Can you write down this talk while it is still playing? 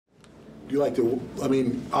you like to, I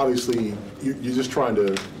mean, obviously, you're just trying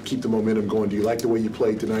to keep the momentum going. Do you like the way you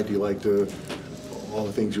played tonight? Do you like all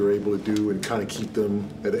the things you were able to do and kind of keep them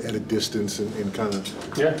at a distance and kind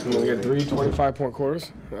of... Yeah, we got 3 25-point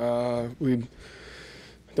quarters. We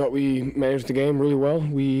thought we managed the game really well.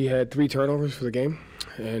 We had 3 turnovers for the game,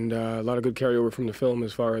 and a lot of good carryover from the film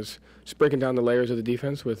as far as just breaking down the layers of the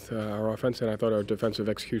defense with our offense, and I thought our defensive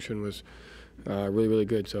execution was really, really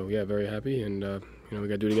good. So, yeah, very happy, and, we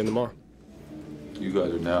got to do it again tomorrow. You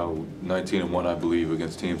guys are now 19-1, I believe,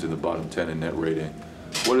 against teams in the bottom 10 in net rating.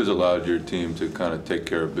 What has allowed your team to kind of take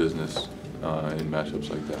care of business in matchups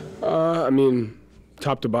like that? I mean,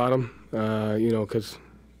 top to bottom, because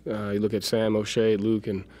you look at Sam, O'Shea, Luke,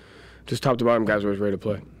 and just top to bottom, guys are always ready to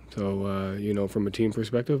play. So, from a team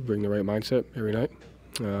perspective, bring the right mindset every night,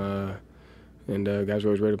 and guys are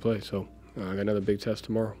always ready to play. So, I got another big test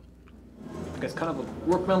tomorrow. I guess kind of a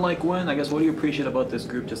workmanlike win. I guess what do you appreciate about this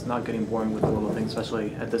group just not getting boring with the little things,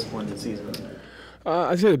 especially at this point in the season?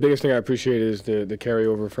 I'd say the biggest thing I appreciate is the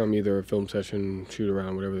carryover from either a film session, shoot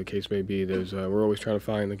around, whatever the case may be. We're always trying to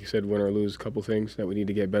find, like you said, win or lose, a couple things that we need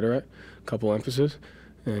to get better at, a couple emphasis.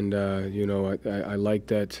 And, I like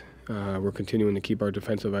that we're continuing to keep our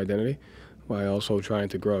defensive identity while also trying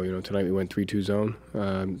to grow. Tonight we went 3-2 zone.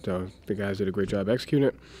 The guys did a great job executing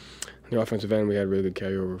it. On the offensive end, we had really good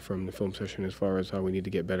carryover from the film session as far as how we need to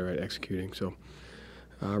get better at executing. So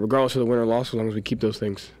regardless of the win or loss, as long as we keep those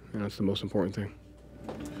things, that's the most important thing.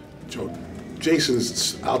 Joe,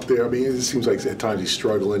 Jason's out there. I mean, it seems like at times he's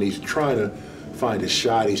struggling. He's trying to find a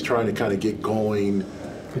shot. He's trying to kind of get going.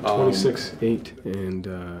 26-8 and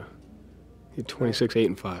 26-8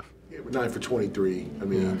 and 5. Yeah, but 9 for 23. I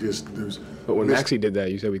mean, there's. But when Maxey did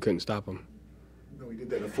that, you said we couldn't stop him. No, he did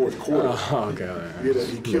that in the fourth quarter. Oh, okay.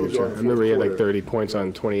 He killed you. I remember he had like 30 points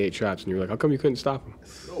on 28 shots, and you were like, "How come you couldn't stop him?"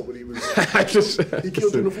 No, but he was. He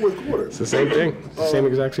killed you in the fourth quarter. It's the same thing. It's the same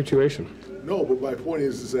exact situation. No, but my point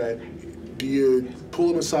is that do you pull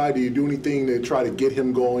him aside? Do you do anything to try to get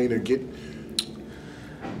him going or get?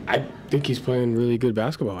 I think he's playing really good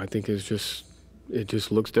basketball. I think it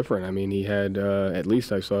just looks different. I mean, he had at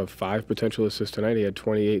least I saw 5 potential assists tonight. He had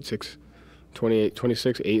 26,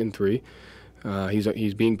 8, and 3.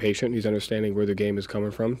 He's being patient. He's understanding where the game is coming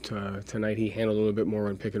from. Tonight he handled a little bit more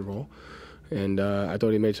on pick and roll. And I thought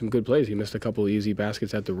he made some good plays. He missed a couple of easy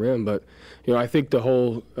baskets at the rim. But, I think the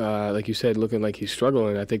whole, like you said, looking like he's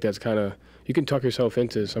struggling, I think that's kind of, you can tuck yourself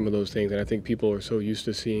into some of those things. And I think people are so used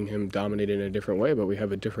to seeing him dominate in a different way. But we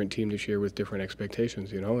have a different team this year with different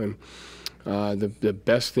expectations, And the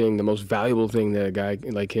best thing, the most valuable thing that a guy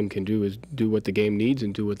like him can do is do what the game needs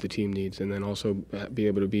and do what the team needs. And then also be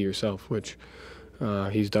able to be yourself, which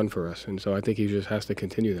he's done for us. And so I think he just has to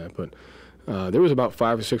continue that. But there was about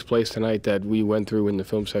 5 or 6 plays tonight that we went through in the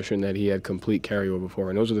film session that he had complete carryover for,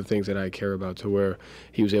 and those are the things that I care about, to where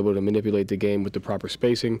he was able to manipulate the game with the proper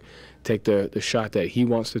spacing, take the shot that he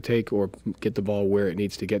wants to take, or get the ball where it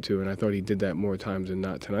needs to get to, and I thought he did that more times than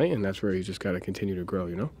not tonight, and that's where he's just got to continue to grow,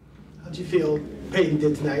 How'd you feel Payton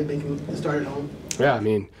did tonight, making the start at home? Yeah, I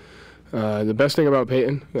mean, the best thing about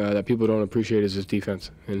Payton that people don't appreciate is his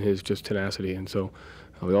defense and his just tenacity, and so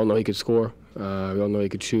we all know he could score, we all know he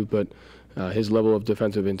could shoot, but his level of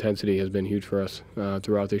defensive intensity has been huge for us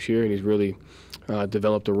throughout this year, and he's really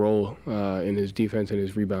developed a role in his defense and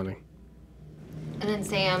his rebounding. And then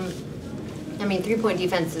Sam, I mean, three-point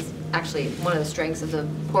defense is actually one of the strengths of the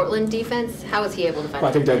Portland defense. How was he able to find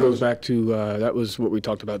I think that goes back to, that was what we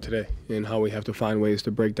talked about today, and how we have to find ways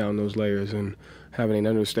to break down those layers and having an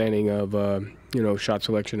understanding of, shot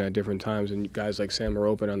selection at different times. And guys like Sam are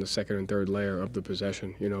open on the second and third layer of the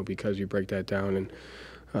possession, because you break that down. And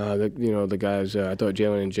the guys, I thought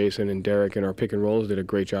Jalen and Jason and Derek in our pick and rolls did a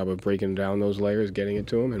great job of breaking down those layers, getting it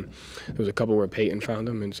to them. And there was a couple where Payton found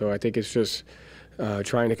them. And so I think it's just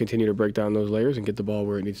trying to continue to break down those layers and get the ball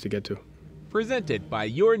where it needs to get to. Presented by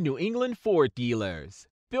your New England Ford dealers.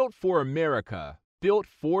 Built for America. Built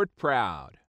Ford proud.